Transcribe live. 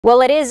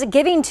Well, it is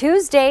Giving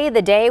Tuesday,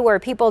 the day where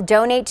people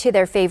donate to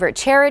their favorite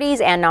charities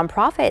and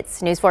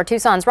nonprofits. News 4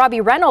 Tucson's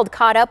Robbie Reynolds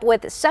caught up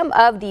with some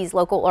of these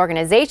local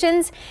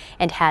organizations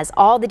and has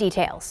all the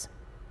details.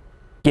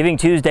 Giving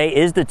Tuesday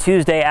is the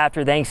Tuesday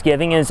after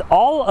Thanksgiving and is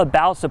all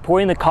about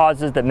supporting the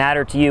causes that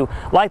matter to you,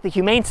 like the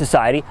Humane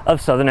Society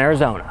of Southern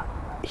Arizona.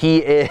 He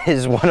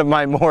is one of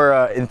my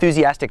more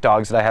enthusiastic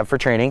dogs that I have for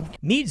training.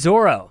 Meet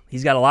Zorro.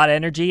 He's got a lot of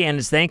energy, and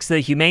it's thanks to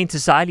the Humane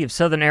Society of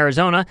Southern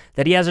Arizona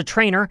that he has a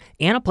trainer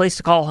and a place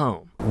to call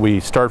home. We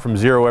start from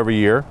zero every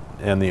year,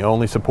 and the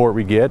only support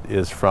we get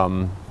is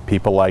from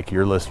people like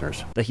your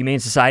listeners. The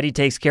Humane Society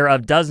takes care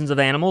of dozens of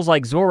animals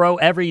like Zorro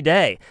every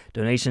day.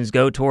 Donations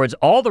go towards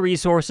all the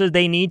resources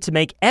they need to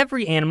make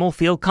every animal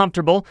feel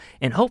comfortable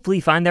and hopefully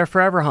find their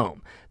forever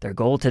home. Their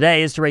goal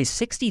today is to raise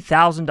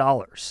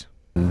 $60,000.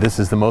 This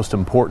is the most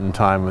important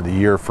time of the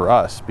year for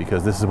us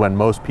because this is when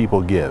most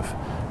people give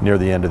near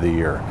the end of the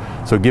year.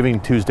 So Giving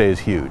Tuesday is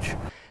huge.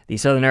 The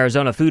Southern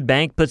Arizona Food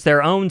Bank puts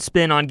their own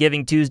spin on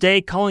Giving Tuesday,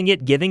 calling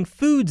it Giving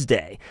Foods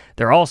Day.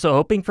 They're also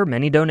hoping for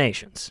many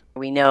donations.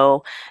 We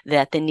know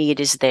that the need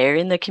is there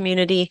in the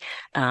community,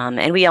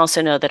 and we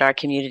also know that our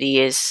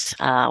community is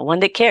one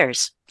that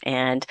cares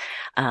and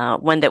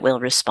one that will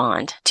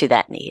respond to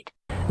that need.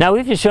 Now,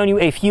 we've just shown you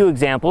a few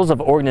examples of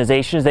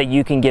organizations that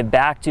you can give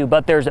back to,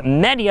 but there's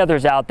many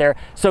others out there,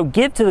 so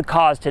give to the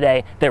cause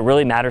today that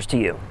really matters to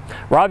you.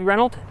 Robbie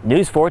Reynolds,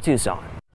 News 4 Tucson.